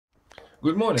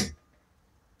Good morning.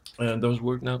 Does it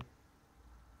work now?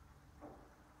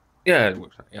 Yeah, it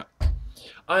works now. Yeah.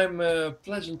 I'm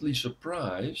pleasantly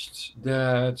surprised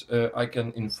that I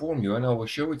can inform you, and I will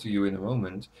show it to you in a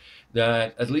moment,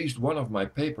 that at least one of my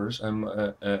papers,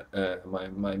 my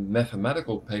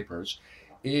mathematical papers,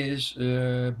 is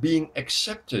being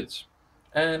accepted.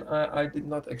 And I did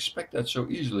not expect that so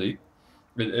easily.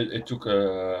 It took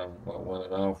well,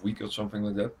 1.5 weeks or something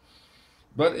like that.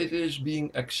 But it is being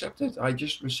accepted. I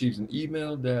just received an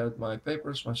email that my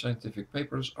papers, my scientific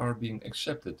papers, are being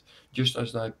accepted just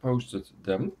as I posted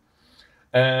them.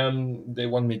 They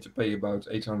want me to pay about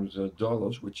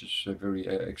 $800, which is very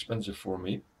expensive for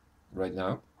me right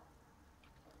now,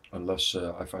 unless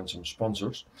I find some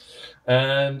sponsors.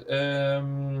 And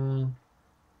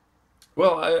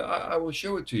well, I will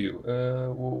show it to you.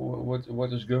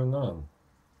 What is going on?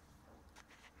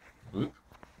 Oop.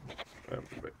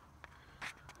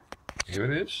 Here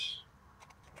it is.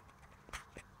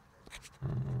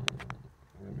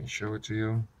 Let me show it to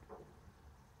you.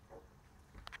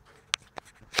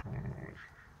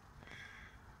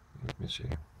 Let me see.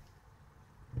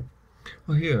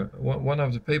 Oh, here, one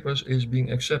of the papers is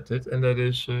being accepted, and that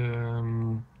is,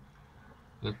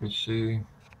 let me see,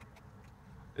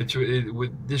 it's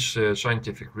with this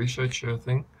scientific research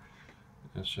thing.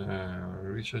 It's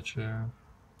research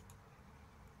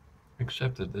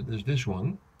accepted. That is this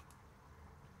one.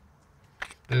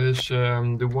 That is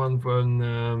the one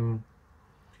from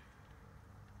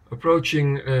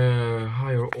approaching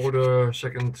higher order,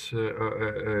 second,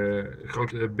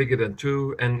 bigger than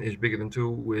 2, n is bigger than 2,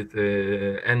 with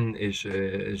n is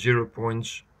 0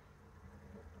 points,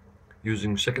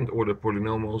 using second order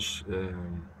polynomials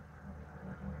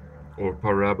or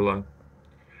parabola.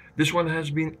 This one has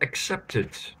been accepted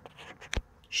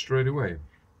straight away.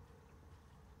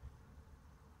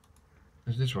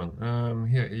 Is this one?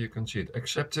 Here you can see it.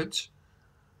 Accepted.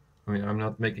 I mean, I'm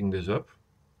not making this up.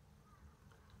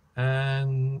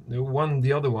 And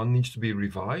the other one needs to be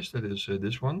revised. That is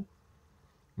this one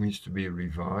needs to be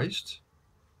revised.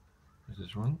 Is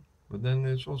this one? But then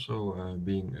it's also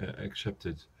being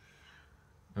accepted.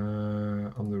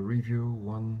 On the review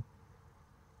one.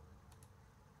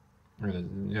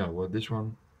 Yeah, well, this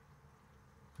one.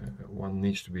 One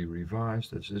needs to be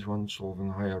revised. That's this one,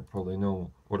 solving higher polynomial,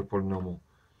 order polynomial,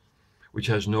 which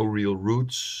has no real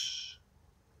roots,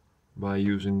 by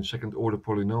using second order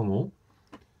polynomial.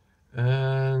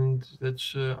 And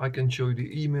that's I can show you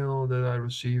the email that I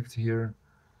received here,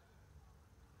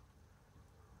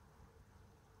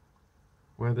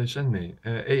 where they send me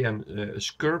AM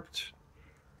Skirpt.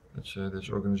 That's this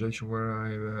organization where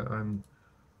I'm.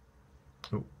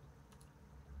 Oh,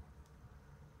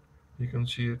 you can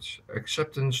see it's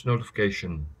acceptance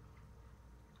notification.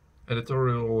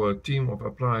 Editorial team of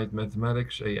applied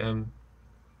mathematics, AM.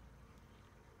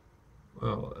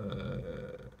 Well,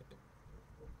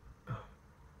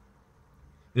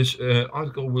 this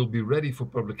article will be ready for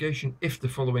publication if the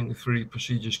following 3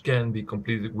 procedures can be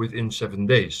completed within 7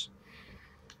 days.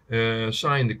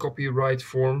 Sign the copyright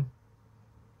form.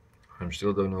 I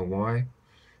still don't know why.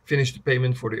 Finish the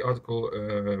payment for the article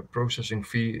processing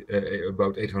fee,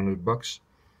 about $800,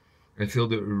 and fill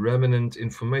the remnant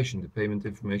information. The payment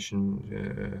information,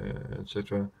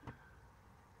 etc.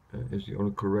 Is the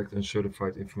only correct and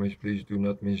certified information. Please do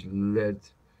not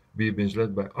be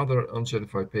misled by other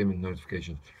uncertified payment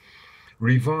notifications.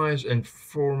 Revise and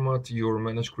format your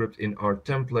manuscript in our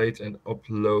template and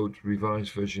upload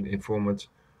revised version in format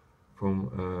from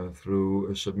through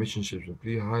a submission system.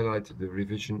 Please highlight the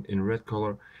revision in red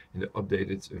color in the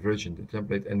updated version. The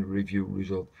template and review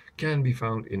result can be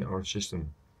found in our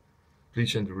system.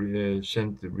 Please send the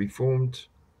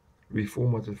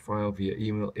reformatted file via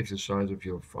email if the size of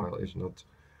your file is not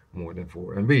more than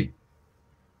 4 MB.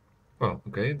 Well,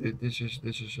 okay, this is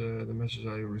the message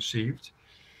I received.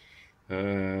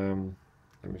 Let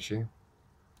me see.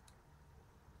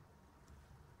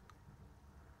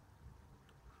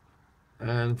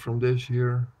 And from this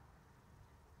here,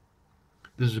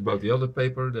 this is about the other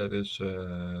paper, that is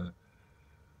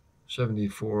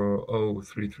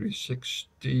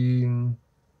 740316,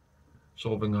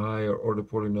 solving higher order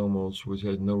polynomials which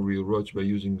had no real roots by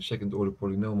using second order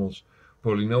polynomials.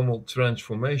 Polynomial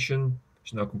transformation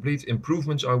is now complete.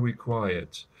 Improvements are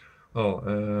required. Well,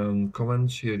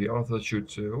 comments here. The author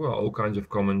should, well, all kinds of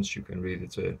comments. You can read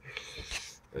it.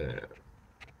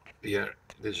 Yeah,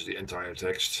 this is the entire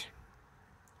text,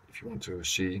 if you want to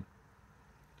see.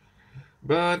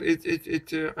 But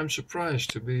I'm surprised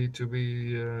to be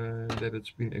that it's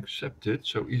been accepted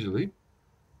so easily.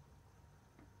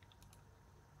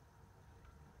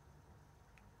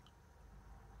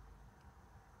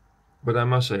 But I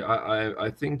must say, I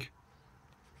think,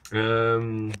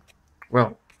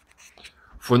 well,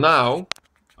 for now,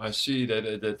 I see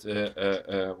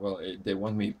that well, they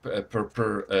want me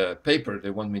per paper. They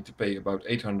want me to pay about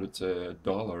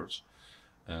 $800,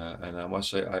 and I must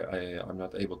say I'm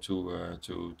not able to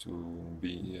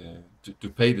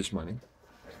pay this money.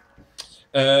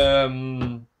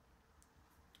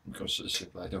 Because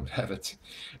simply I don't have it.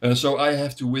 So I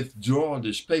have to withdraw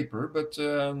this paper, but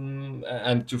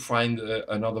and to find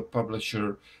another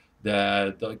publisher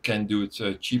that can do it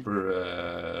cheaper,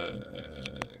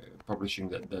 publishing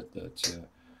the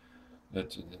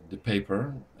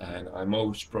paper. And I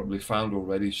most probably found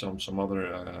already some other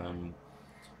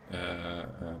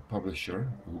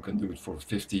publisher who can do it for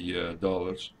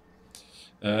 $50.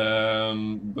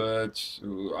 But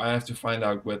I have to find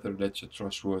out whether that's a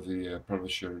trustworthy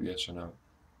publisher, yes or no,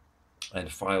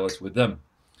 and file it with them.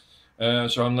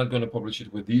 So I'm not going to publish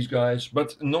it with these guys,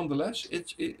 but nonetheless,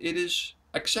 it is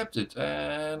accepted,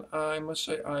 and I must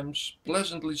say I'm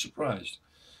pleasantly surprised.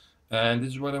 And this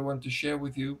is what I want to share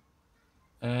with you.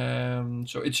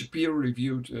 So it's a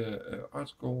peer-reviewed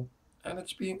article, and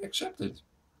it's being accepted.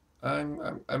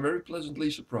 I'm very pleasantly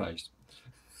surprised.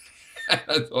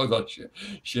 I thought I'd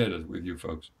share that with you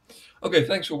folks. Okay,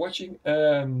 thanks for watching.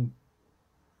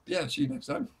 Yeah, see you next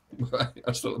time. Bye.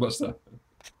 Hasta la vista.